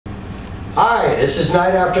Hi, this is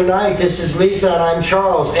Night After Night. This is Lisa and I'm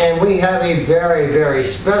Charles, and we have a very, very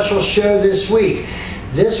special show this week.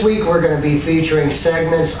 This week we're going to be featuring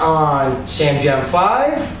segments on Sam Jam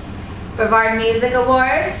 5, Brevard Music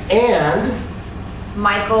Awards, and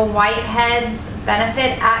Michael Whitehead's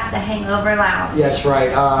benefit at the Hangover Lounge. That's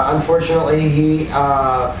right. Unfortunately, he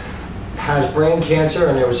has brain cancer,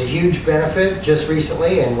 and there was a huge benefit just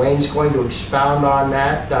recently, and Wayne's going to expound on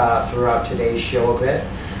that throughout today's show a bit.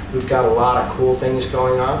 We've got a lot of cool things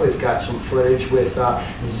going on. We've got some footage with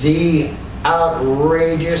the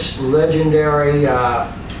outrageous, legendary,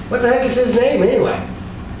 what the heck is his name anyway?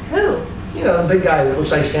 Who? You know, the big guy who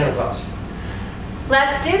looks like Santa Claus.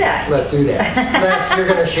 Let's do that. Let's do that. Les, you're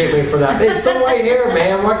going to shoot me for that. It's the white hair,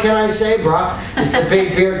 man. What can I say, bro? It's the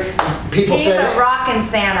big beard. People He's say a rockin'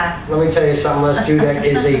 Santa. Let me tell you something. Les Dudek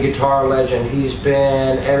is a guitar legend. He's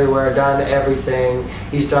been everywhere, done everything.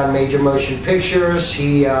 He's done major motion pictures.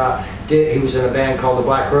 He was in a band called the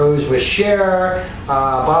Black Rose with Cher,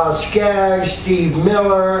 Boz Scaggs, Steve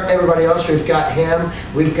Miller, everybody else. We've got him.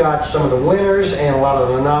 We've got some of the winners and a lot of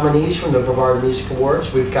the nominees from the Brevard Music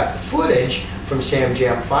Awards. We've got footage from Sam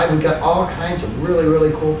Jam 5. We've got all kinds of really,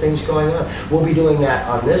 really cool things going on. We'll be doing that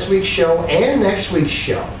on this week's show and next week's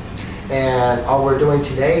show. And all we're doing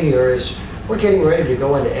today here is we're getting ready to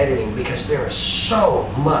go into editing because there is so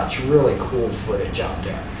much really cool footage out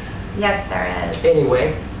there. Yes, there is.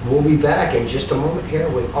 Anyway, we'll be back in just a moment here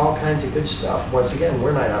with all kinds of good stuff. Once again,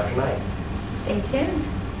 we're Night After Night. Stay tuned.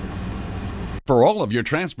 For all of your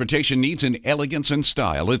transportation needs in elegance and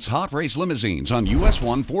style, it's Hot Race Limousines on US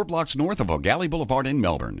 1, 4 blocks north of O'Galley Boulevard in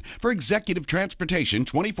Melbourne. For executive transportation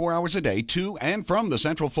 24 hours a day to and from the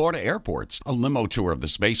Central Florida airports. A limo tour of the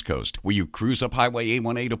Space Coast, where you cruise up Highway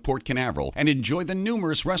A1A to Port Canaveral and enjoy the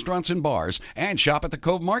numerous restaurants and bars and shop at the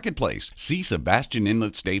Cove Marketplace. See Sebastian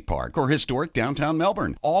Inlet State Park or historic downtown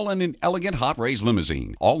Melbourne. All in an elegant Hot Race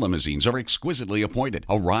limousine. All limousines are exquisitely appointed.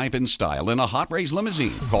 Arrive in style in a Hot Race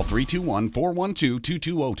limousine. Call 321-412-2202.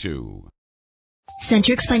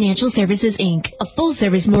 Centrix Financial Services, Inc., a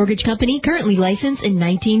full-service mortgage company currently licensed in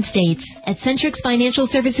 19 states. At Centrix Financial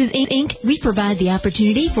Services, Inc., we provide the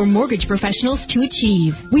opportunity for mortgage professionals to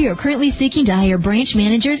achieve. We are currently seeking to hire branch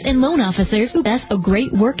managers and loan officers who possess a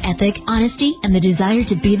great work ethic, honesty, and the desire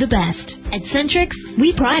to be the best. At Centrix,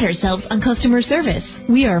 we pride ourselves on customer service.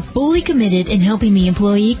 We are fully committed in helping the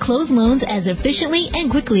employee close loans as efficiently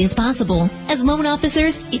and quickly as possible. As loan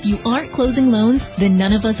officers, if you aren't closing loans, then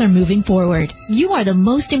none of us are moving forward. You are the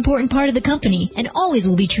most important part of the company and always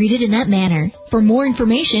will be treated in that manner. For more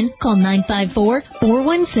information, call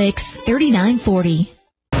 954-416-3940.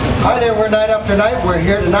 Hi there, we're Night After Night. We're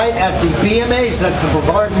here tonight at the BMAs. That's the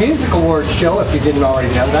Brevard Music Awards show, if you didn't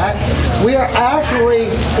already know that. We are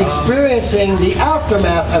actually experiencing the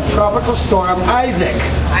aftermath of Tropical Storm Isaac.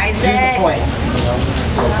 Do the point.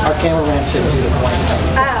 Our cameraman said do the point.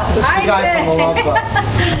 Oh, the guy from the Love Club.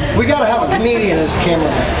 We got to have a comedian as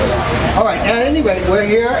cameraman for that. All right, and anyway, we're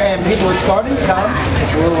here and people are starting to come.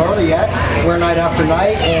 It's a little early yet. We're Night After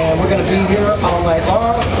Night, and we're going to be here all night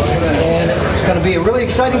long. And it's going to be a really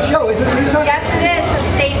exciting show, isn't it, Lisa? Yes, it is. So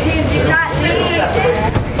stay tuned. Do not leave.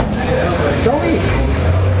 Don't leave.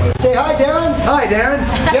 Say hi, Darren. Hi, Darren.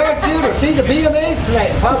 Darren Tudor. See the BMAs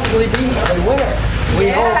tonight. Possibly be a winner.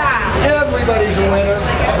 We hope everybody's a winner.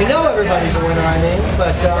 We know everybody's a winner, I mean,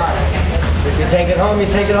 but if you take it home, you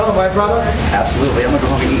take it home, right, brother? Absolutely. I'm going to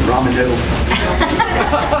go home and eat ramen noodles.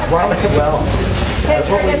 Ramen, well, that's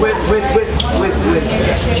what we with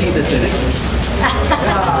Cheez-Its in it.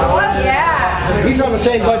 Oh, yeah. He's on the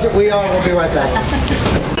same budget we are. We'll be right back.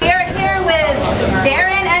 We are here with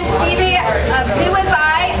Darren and Stevie of Who Was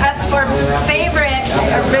I, up for favorite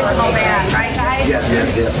original band, right, guys? Yes. And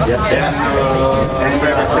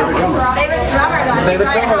favorite drummer. Favorite drummer, Favorite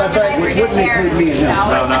drummer, that's right. Which wouldn't include me and him.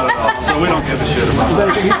 No, not at all. So we don't give a shit about But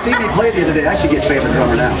if you see me play the other day, I should get favorite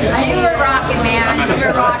drummer now. You were rocking, man. You were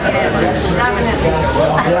rocking.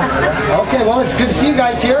 Okay, well, it's good to see you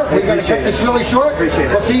guys here. We're going to cut this really short. Appreciate it.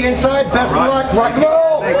 We'll see you inside. Best of luck. Rock and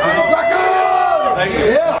roll. Rock and roll.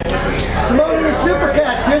 Yeah. Simone and the Super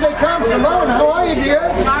Cats. Here they come. Simone, how are you, dear?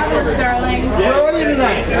 Marvelous, darling. Where are you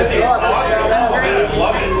tonight?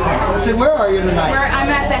 I said, where are you tonight? I'm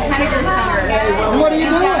at the Henniger Center. What are you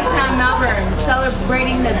doing? Downtown Melbourne,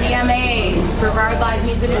 celebrating the BMAs, Brevard Live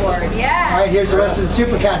Music Awards. All Yeah. right, here's the rest of the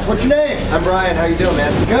Super Cats. What's your name? I'm Brian. How you doing,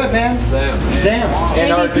 man? Good, man. Sam.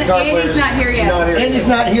 And our guitar player. Andy's not here yet. Andy's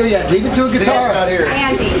not here yet. Leave it to a guitarist. not here.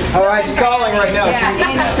 Andy. All right, He's calling right now. Yeah,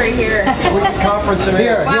 Andy's right here. We can conference him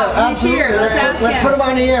Here, here. Wow, he's absolutely. here. Let's ask Let's him. put him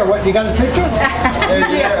on the air. What, you got his picture? There's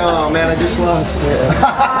the air. Oh man, I just lost it.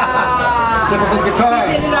 Typical guitar.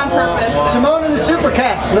 We did it on purpose. Simone and the Super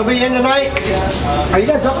Cats, they'll be in tonight. Are you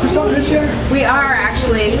guys up for something this year? We are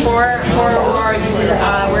actually four awards.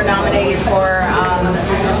 We're nominated for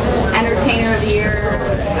Entertainer of the Year,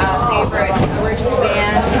 favorite original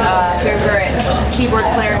band, favorite keyboard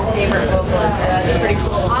player, and favorite vocalist. So that's pretty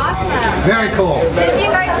cool. Awesome. Very cool. Didn't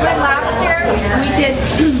you guys win last year? We did.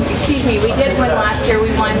 Excuse me. We did win last year.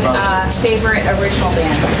 We won favorite original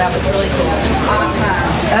band. So that was really cool.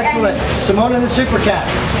 Awesome. Excellent. Simone and the Super Cats.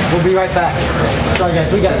 We'll be right back. Sorry guys,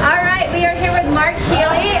 we got it. All right, we are here with Mark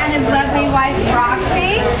Keeley and his lovely wife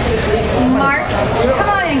Roxy. Mark, come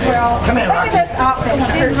on in, girl. Come in, Look Roxy. at this outfit.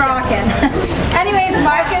 She's rocking. Anyways,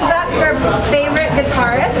 Mark is up for favorite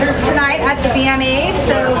guitarist tonight at the BMA,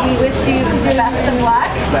 so we wish you the best of luck.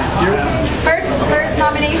 First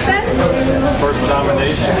nomination? First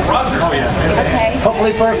nomination. Oh, yeah. Okay.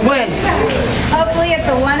 Hopefully first win. Hopefully it's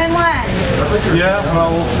a 1-1. Yeah,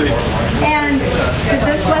 well, we'll see. And did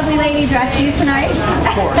this lovely lady dress you tonight? Of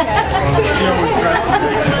course. She always dresses me.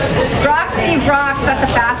 Roxy rocks at the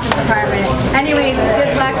fashion department. Anyways,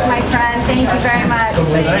 good luck, my friend. Thank you very much.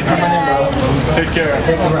 Thank you. Take care.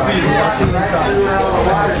 See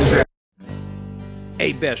you.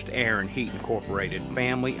 A Best Air and Heat Incorporated,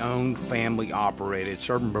 family owned, family operated,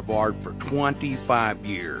 serving Brevard for 25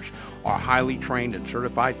 years. Our highly trained and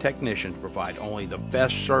certified technicians provide only the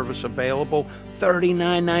best service available,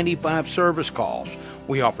 $39.95 service calls.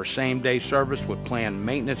 We offer same-day service with planned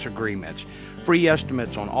maintenance agreements, free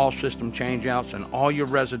estimates on all system changeouts and all your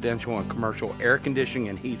residential and commercial air conditioning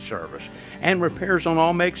and heat service, and repairs on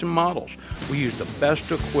all makes and models. We use the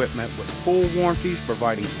best equipment with full warranties,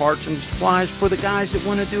 providing parts and supplies for the guys that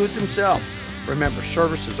want to do it themselves. Remember,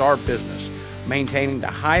 service is our business, maintaining the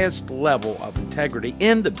highest level of integrity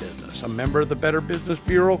in the business, a member of the Better Business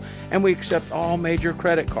Bureau, and we accept all major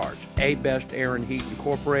credit cards. A Best Air and Heat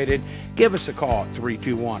Incorporated. Give us a call at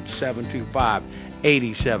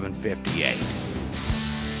 321-725-8758.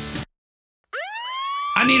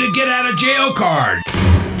 I need a get out of jail card.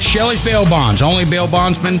 Shelley's Bail Bonds, only bail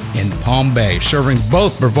bondsman in Palm Bay, serving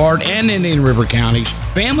both Brevard and Indian River counties.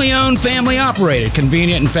 Family owned, family operated,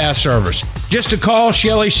 convenient and fast service. Just a call,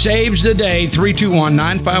 Shelley saves the day,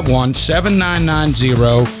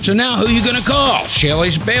 321-951-7990. So now who you gonna call?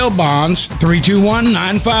 Shelley's Bail Bonds,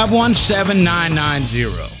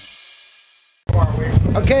 321-951-7990.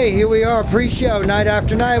 Okay, here we are, pre-show, night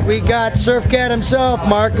after night. We got Surf Cat himself,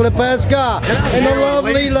 Mark Lepeska, and the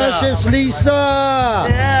lovely, luscious Lisa.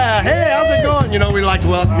 Yeah, hey, how's it going? You know, we'd like to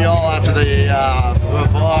welcome you all after the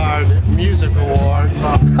Brevard Music Awards.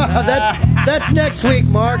 That's next week,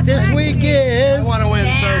 Mark. This week is... I want to win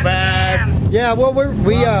so bad. Yeah, well, we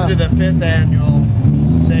Welcome to the 5th annual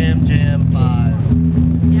Sam Jam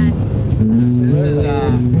 5. Yes. This is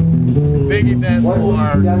a big event for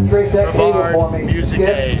Brevard Music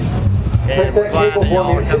Aid. And we're glad that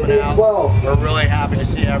y'all are coming out. We're really happy to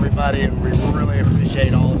see everybody, and we really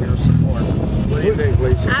appreciate all of your support. What do you think,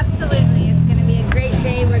 Lisa? Absolutely. It's going to be a great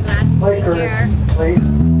day. We're glad to be here.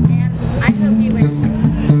 And I hope you win too.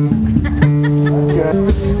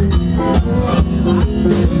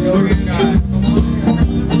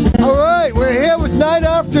 All right, we're here with Night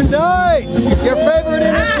After Night, your favorite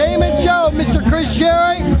entertainment show, Mr. Chris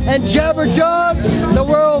Sherry and Jabberjaws, the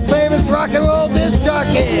world famous rock and roll disc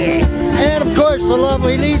jockey, and of course the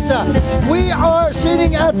lovely Lisa. We are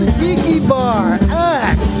sitting at the Tiki Bar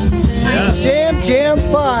at Sam Jam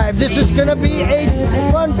 5. This is going to be a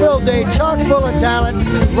fun-filled day, chock full of talent,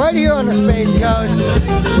 right here on the Space Coast.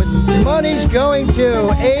 With money's going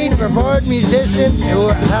to aid Brevard musicians who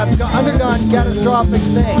have undergone catastrophic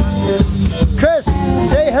things. Chris,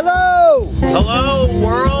 say hello! Hello,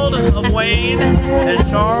 world of Wayne and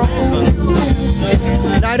Charles.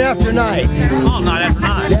 Night after night. Oh, night after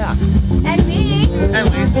night. Yeah. And me. And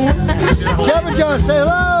Lisa. Jabberjaw, say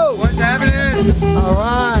hello! What's happening? All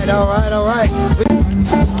right, all right, all right.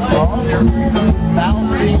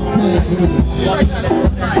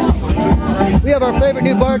 We have our favorite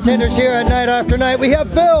new bartenders here at Night After Night. We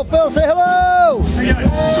have Phil. Phil, say hello!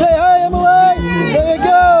 Say hi, Emily! There you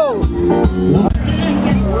go!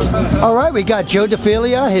 All right, we got Joe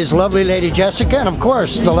DeFilia, his lovely lady Jessica, and of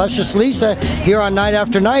course, the luscious Lisa here on Night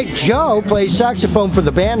After Night. Joe plays saxophone for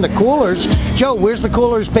the band, The Coolers. Joe, where's The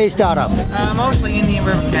Coolers based out of? Mostly Indian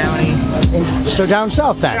River County. So down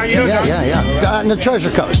south then? Yeah. On the Treasure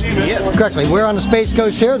Coast. Correctly. We're on the Space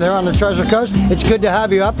Coast here. They're on the Treasure Coast. It's good to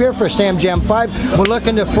have you up here for Sam Jam 5. We're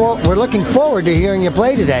looking forward to hearing you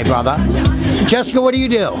play today, brother. Jessica, what do you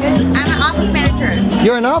do? I'm an office manager.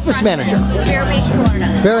 You're an office manager. Vero Beach, Florida.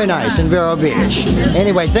 Very nice, in Vero Beach.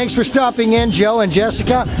 Anyway, thanks for stopping in, Joe and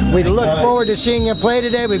Jessica. We look forward to seeing you play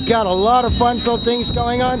today. We've got a lot of fun-filled things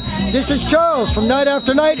going on. This is Charles from Night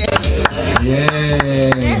After Night.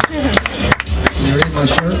 Yay! You read my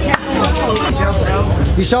shirt?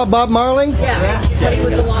 You saw Bob Marley? Yeah, when he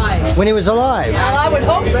was alive. When he was alive? Well, I would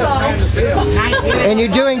hope so. And you're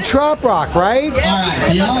doing trop rock, right?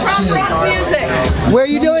 Yeah, trop rock music. Where are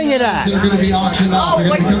you doing it at? They're going to be auctioned off. Oh, we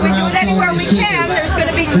do it anywhere we can. There's going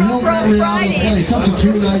to be trop rock Fridays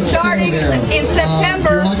starting in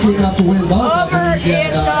September over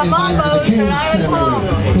in Mambo's and Island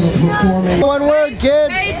Palm. One word,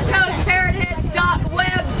 kids.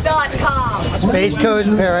 SpaceCoastParrotheads.webs.com.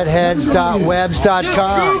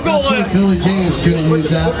 SpaceCoastParrotheads.webs.com. I'm sure Billy James is going to use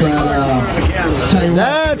that, but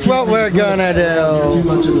that's what we're going to do. Too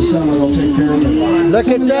much in the summer, they'll take care of it. Look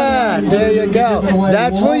at that. There you go.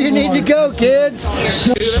 That's where you need to go, kids.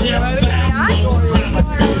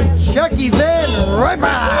 Chucky Van Ripper.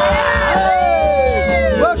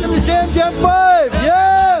 Hey! Welcome to Sam Jam 5.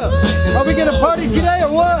 Yeah. Are we going to party today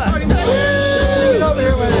or what? Get over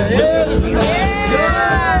here with you. Yeah.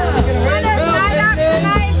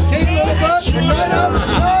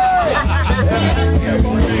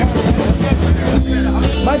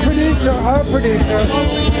 My producer, our producer,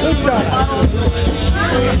 Luke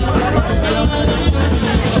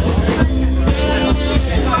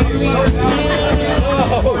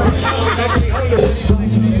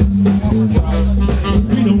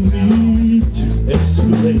We don't need to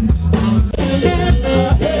escalate.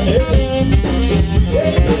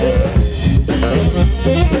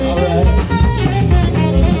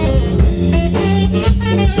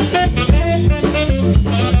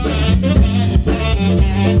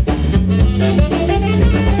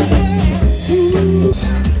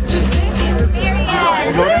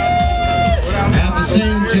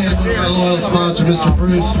 Sponsor Mr.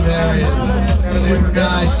 Bruce Marion, super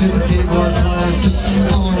guy, super keyboard player, just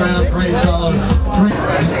all around great fellow.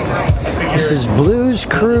 This is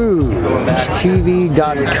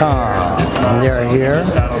BluesCruiseTV.com. They're here.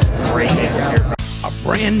 A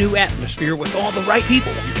brand new atmosphere with all the right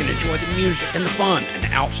people. You can enjoy the music and the fun. An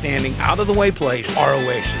outstanding, out-of-the-way place, our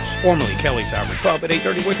Oasis. Formerly Kelly's Average Pub at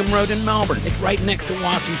 830 Wickham Road in Melbourne. It's right next to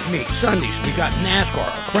Watsy's Meat. Sundays, we got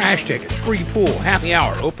NASCAR, crash tickets, free pool, happy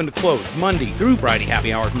hour, open to close. Monday through Friday,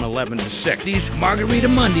 happy hours from 11 to 6. These Margarita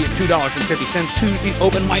Monday at $2.50. Tuesdays,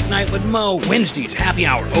 open mic night with Mo. Wednesdays, happy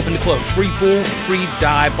hour, open to close. Free pool and free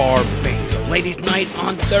dive bar bingo. Ladies' night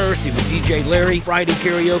on Thursday with DJ Larry, Friday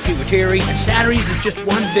karaoke with Terry, and Saturdays is just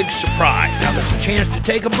one big surprise. Now there's a chance to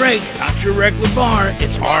take a break, not your regular bar.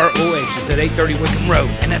 It's our Oasis at 830 Wickham Road,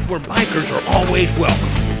 and that's where bikers are always welcome.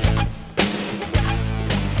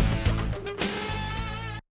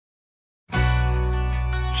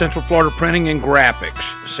 Central Florida Printing and Graphics,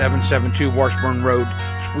 772 Washburn Road,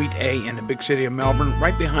 Suite A in the big city of Melbourne,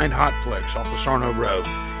 right behind Hot Flicks off of Sarno Road.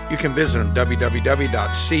 You can visit them,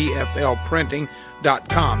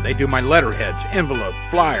 www.cflprinting.com. They do my letterheads, envelopes,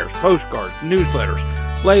 flyers, postcards, newsletters,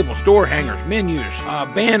 labels, door hangers, menus,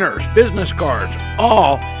 banners, business cards,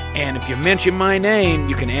 all. And if you mention my name,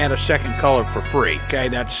 you can add a second color for free. Okay,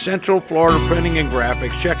 that's Central Florida Printing and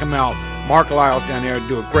Graphics. Check them out. Mark Lyles down there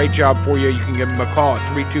do a great job for you. You can give them a call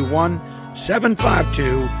at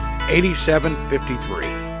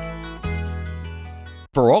 321-752-8753.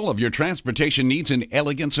 For all of your transportation needs in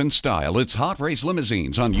elegance and style, it's Hot Race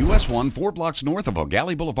Limousines on US 1, 4 blocks north of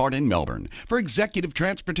O'Galley Boulevard in Melbourne. For executive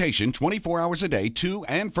transportation 24 hours a day to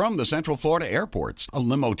and from the Central Florida airports. A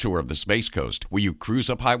limo tour of the Space Coast, where you cruise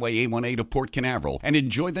up Highway A18 to Port Canaveral and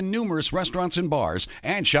enjoy the numerous restaurants and bars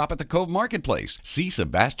and shop at the Cove Marketplace. See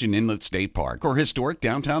Sebastian Inlet State Park or historic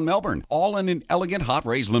downtown Melbourne, all in an elegant Hot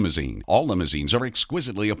Race limousine. All limousines are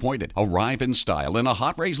exquisitely appointed. Arrive in style in a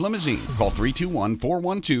Hot Race limousine. Call 321-412-2202. We're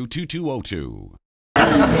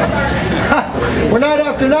night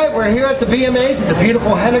after night. We're here at the BMAs at the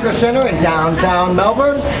beautiful Henniger Center in downtown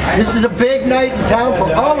Melbourne. This is a big night in town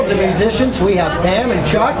for all of the musicians. We have Pam and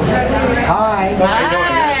Chuck. Hi.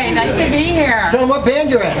 Hi, nice to be here. Tell them what band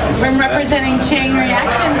you're in. I'm representing Chain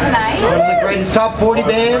Reaction tonight. One of the greatest top 40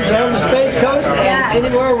 bands on the Space Coast and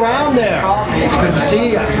anywhere around there. It's good to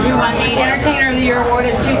see you. We won the Entertainer of the Year award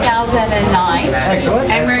in 2009. Excellent.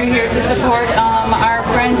 And we're here to support our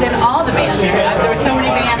friends in all the bands. There were so many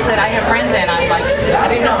bands that I have friends in. I'm like, I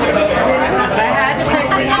didn't know who to vote for. But I had to pick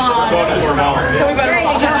one. So we voted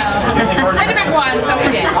for I had to pick one, so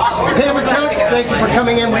we did. Pam and Chuck, thank you for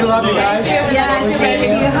coming in. We love you guys. Yeah, you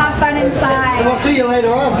have fun inside. And we'll see you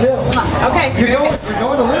later on, too. Okay. You're going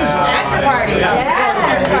to lose. After party. Yeah,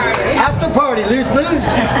 after party. after party, Lou's Blues.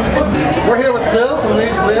 We're here with Phil from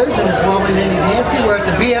Lou's Blues and his lovely lady Nancy. We're at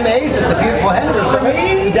the BMAs at the beautiful Henderson Center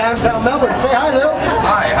in downtown Melbourne. Say hi, Lou.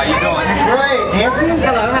 Hi, how you doing? Great. Nancy?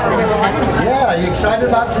 Hello, how are you? Yeah, are you excited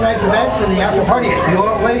about tonight's events and the after party at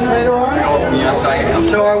your place later on? Yes, I am.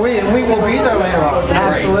 So are we, and we will be there later on.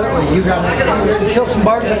 Absolutely. You got to kill some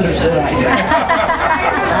bartenders tonight.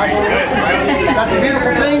 Absolutely. That's a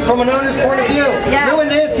beautiful thing from an owner's point of view. Yeah. You and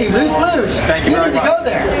Nancy, Lou's Blues. Thank you very need to much. go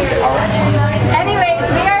there. Anyways,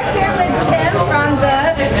 we are here with Tim from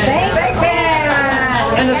the Bank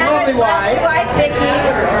Band. And his lovely wife. Vicky.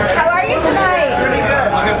 How are you tonight? Pretty good.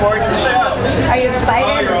 Looking forward to the show. Are you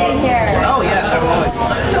excited to be here? Oh, yes, I'm really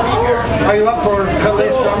excited to be here. Are you up for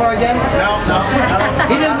Colette's drummer again? No.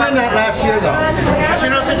 He didn't win that last year, though. But you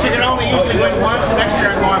know, since you can only usually win once, next year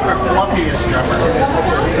I'm going for fluffiest drummer.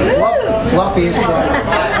 Fluffiest drummer.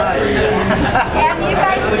 And you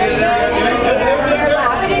guys did good in your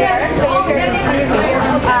last year, so you're here to see your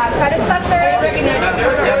predecessor.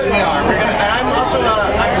 Yes, we are. And I'm also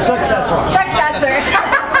Successor. Successor.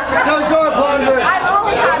 Those are blonde birds. I've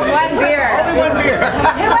only had one beer. only one beer.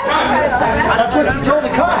 That's what you told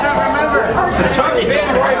the cops. I remember.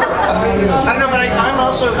 I don't know, but I'm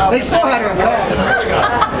also... They still had her in cops.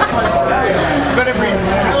 Going to be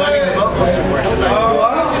presenting the vocals support.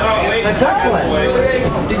 That's excellent.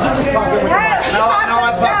 Did you just pop in with No,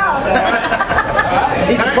 I'm fucking.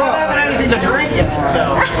 He's a I pro. haven't had anything to drink yet, so...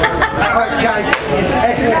 All right, guys, it's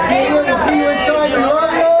excellent. See you. We'll see you inside. We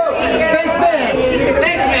love you. Space Man.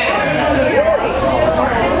 Thanks, man.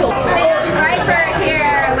 Riper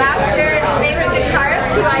here, last year's favorite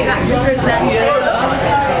guitarist who I got to present to.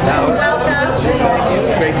 Welcome.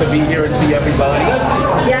 Great to be here and see everybody.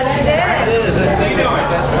 Yes, it is.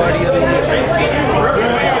 Best party of the year.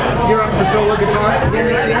 You're up for solo guitar?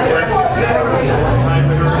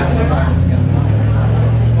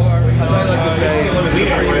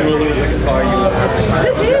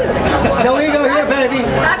 No ego here, baby.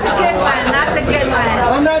 That's a good one. That's a good one.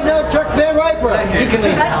 On that note, Chuck Van Riper. You can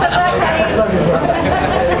leave. That's the best.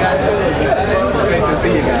 Great to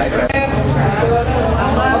see you guys.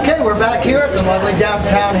 Okay, we're back here at the lovely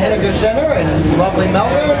downtown Henniger Center in lovely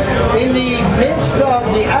Melbourne in the midst of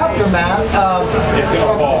the aftermath of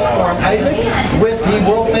Storm Isaac with the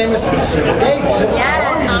world famous Civil Gate.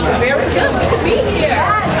 Yeah, very good to be here.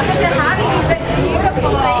 Yeah, good to have you. It's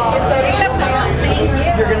beautiful. Thank you. Thank you.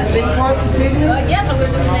 You're going to sing for us this evening? Yes, I'm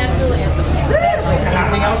going to do the national anthem.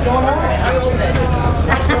 Anything else going on?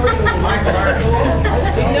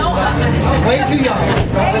 He's way too young.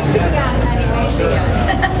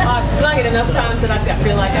 I've sung it enough times that I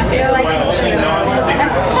feel like I feel like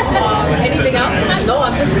anything else? I know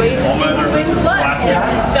I'm just waiting to see who wins what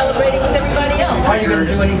and celebrating with everybody else. Are you going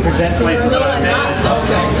to do any presenting? No, I'm not.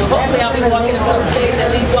 Hopefully I'll be walking in front of the stage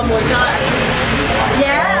at least one more time.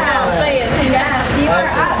 Yeah. Yes, you are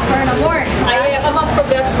up for an award. I'm up for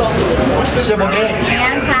best vocal. Civil Gate.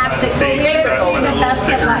 Fantastic. Well, we wish you the best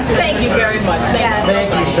of luck. Thank you very much.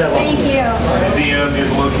 Thank you, Sybil. Thank you. Museum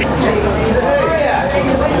is located.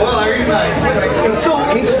 Well, are you guys?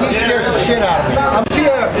 HD scares the shit out of me. I'm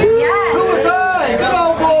here. Yes. Who was I? Good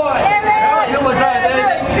old boy. Who was I,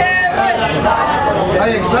 baby? Are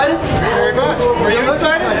you excited? Very much. Are you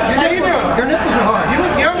excited? How you doing? Your nipples are hard. You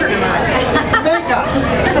look younger tonight. Makeup.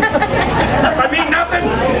 I mean nothing.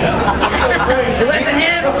 Listen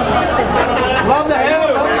in. Love the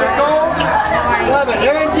hair, love the skull. Love it.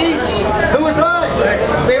 Aaron Dietz. Who was I?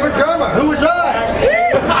 Favorite drummer. Who was I?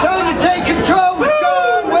 Time to take control with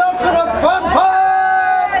John Wilson of Fun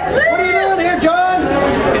Pipe. What are you doing here, John?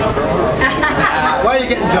 Why are you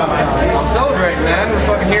getting jumped? I'm celebrating, man. We're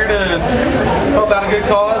fucking here to help out a good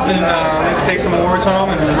cause and maybe take some awards home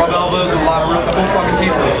and rub elbows with a lot of real cool fucking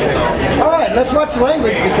people. So. All right, let's watch the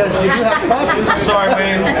language because we do have sponsors. Sorry,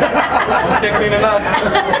 man. Kick me in the nuts.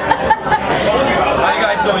 How you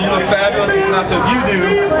guys doing? You look fabulous. Not so you do.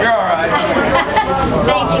 You're all right.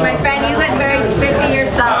 Thank you, my friend. You look very spiffy I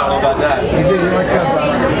yourself. don't know about that. You do, you look good.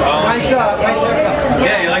 Nice haircut.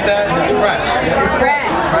 Yeah, you like that? It's fresh. It's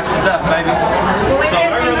fresh. Fresh to death, baby. Well, we So,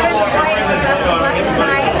 wish you the best of luck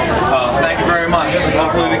tonight. thank you very much.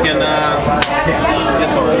 Hopefully we can get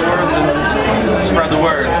some awards and spread the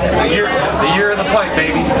word. The year of the pipe,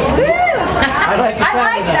 baby. I like the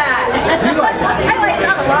sound of that. You like that? I like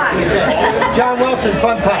that a lot. John Wilson,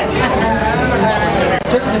 Fun Pipe.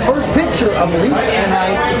 Took the first picture of Lisa and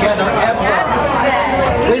I together ever.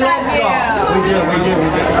 We love songs. We do.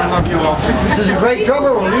 I love you all. This is a great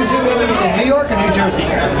drummer. We're losing him in New York and New Jersey.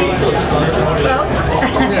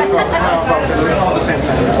 All the same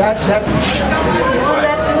thing. That's Well,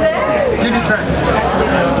 let's do that. do the track.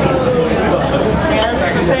 Yes.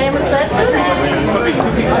 Same as that too.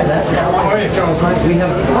 We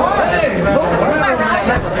have.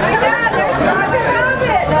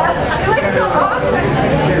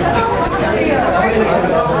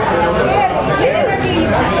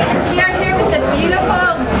 We are here with the beautiful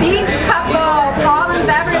beach couple, Paul and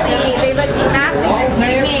Beverly. They look smashing this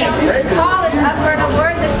evening. Paul is up for an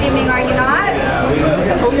award this evening, are you not?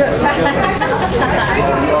 Oh, yes.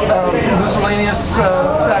 Miscellaneous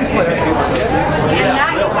sax player. And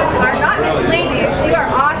that you are not miscellaneous. You are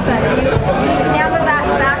awesome. You handle that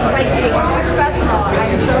sax like a true professional.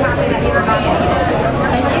 I'm so happy that you were nominated.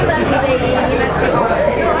 And you, Leslie, you must be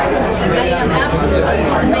honored. I am absolutely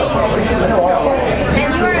amazing. And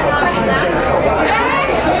you are a nominee last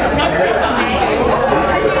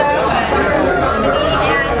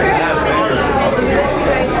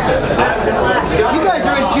year. You guys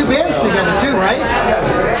are in two bands together too, right?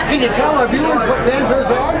 Can you tell our viewers what bands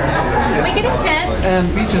those are? Can we get a tent?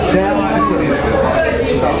 And Beaches Dance.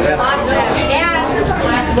 Awesome.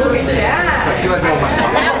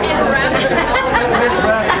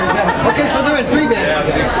 Okay, so they're in three bands.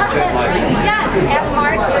 Yes, and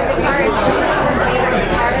Mark, your guitarist.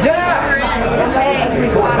 Yeah!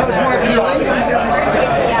 That was Mark Keeley. Well,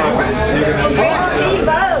 great to see you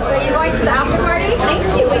both. Are you going to the after party? Thank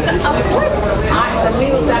you. Of course. Awesome.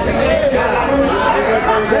 We will definitely.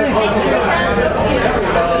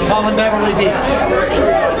 Paul and Beverly Beach.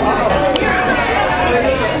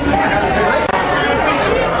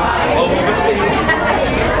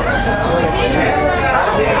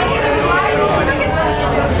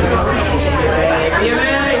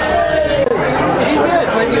 She did,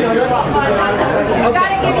 but you know that's. Okay.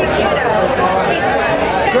 Gotta give you kudos.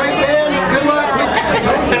 Great band. Good luck.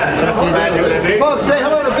 Folks, say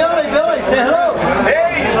hello to Billy. Billy, say hello.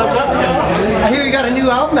 Hey! I hear you got a new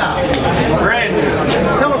album out. Brand new.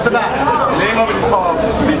 Tell us about it. The name of it is called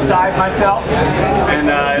Beside Myself, and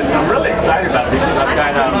I'm really excited about it because I've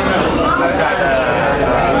got a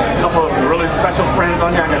couple of really special friends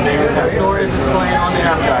on here. I got David Stories is playing on there.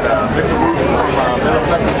 I've got Victor Rubin from Middle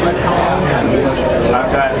Flexible, and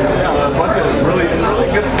I've got a bunch of really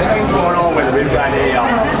good things going on with it. We've got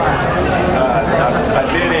I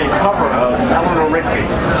did a cover of Eleanor Rigby. I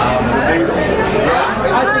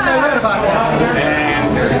think I read about that. And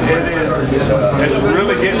it's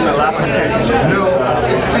really getting a lot of attention.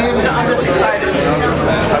 I'm just excited.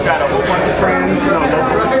 I've got a whole bunch of friends,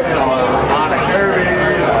 Anna Kirby.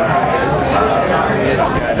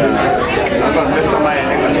 I'm going to miss somebody.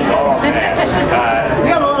 Oh, man. We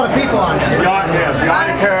got a lot of people on here.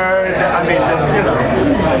 Johnny Kirby. I mean,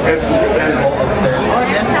 it's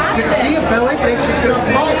good to see you, Billy. Thanks for sitting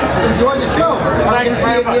down. Enjoy the show. Are you going to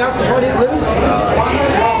see you at the after party at Lou's?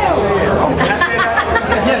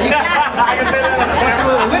 Yeah, you can. I can say that.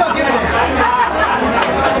 Absolutely. We don't give a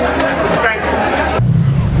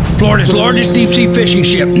Florida's largest deep-sea fishing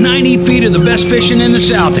ship, 90 feet of the best fishing in the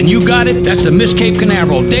South, and you got it, that's the Miss Cape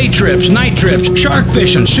Canaveral. Day trips, night trips, shark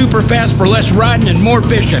fishing, super fast for less riding and more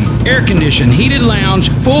fishing. Air-conditioned, heated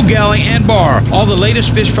lounge, full galley and bar. All the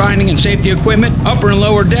latest fish finding and safety equipment, upper and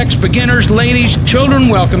lower decks, beginners, ladies, children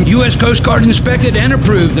welcome, U.S. Coast Guard inspected and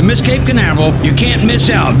approved. The Miss Cape Canaveral, you can't miss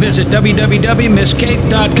out. Visit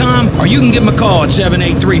www.misscape.com or you can give them a call at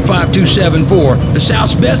 783-5274. The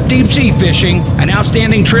South's best deep-sea fishing, an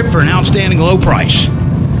outstanding trip for an outstanding low price.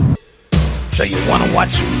 So you want to watch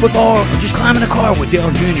some football or just climb in a car with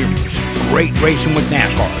Dale Jr.? Great racing with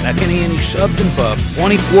NASCAR. Now Kenny Subs and Pub,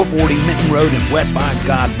 2440 Minton Road in West 5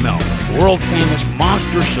 God, Melbourne. World famous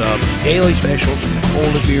monster subs, daily specials, and the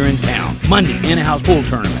coldest beer in town. Monday, in-house pool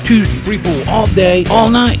tournament. Tuesday, free pool all day, all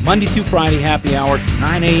night. Monday through Friday, happy hours from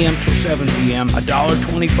 9 a.m. till 7 p.m.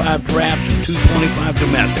 $1.25 draps and $2.25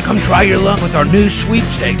 domestic. Come try your luck with our new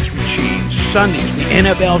sweepstakes machines. Sundays, the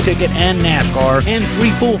NFL ticket and NASCAR, and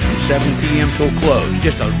free pool from 7 p.m. till close.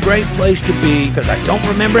 Just a great place to be, because I don't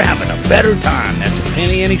remember having a better time. That's at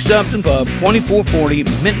Penny Subs and Pub, 2440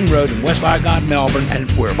 Minton Road in West 5 God, Melbourne,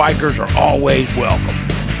 and where bikers are always welcome.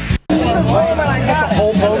 Get the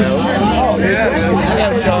whole boat. Oh, yeah.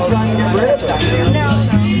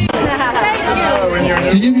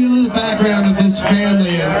 To give you a little background of this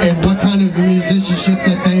family and what kind of musicianship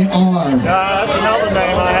that they are. That's another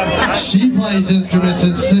name I have. She plays instruments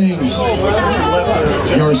and sings.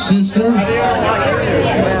 Your sister,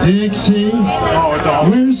 Dixie.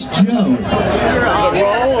 Where's Joe?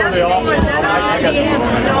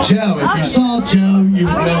 Joe, if you saw Joe, you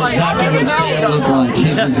would know exactly what Sam looked like.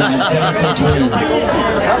 He's his identical twin.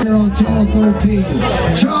 Here on Channel 13,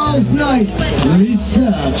 Charles Knight,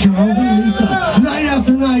 Lisa, Charles and Lisa, night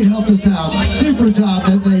after night helped us out. Super job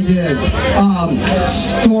that they did.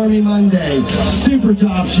 did. Stormy Monday, super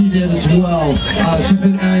job she did as well. She's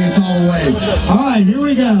been airing us all the way. All right, here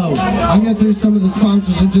we go. I'll get through some of the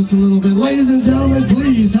sponsors in just a little bit. Ladies and gentlemen,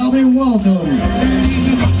 please help me welcome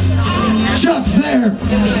Chuck Fair,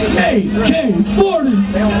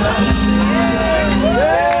 AK40.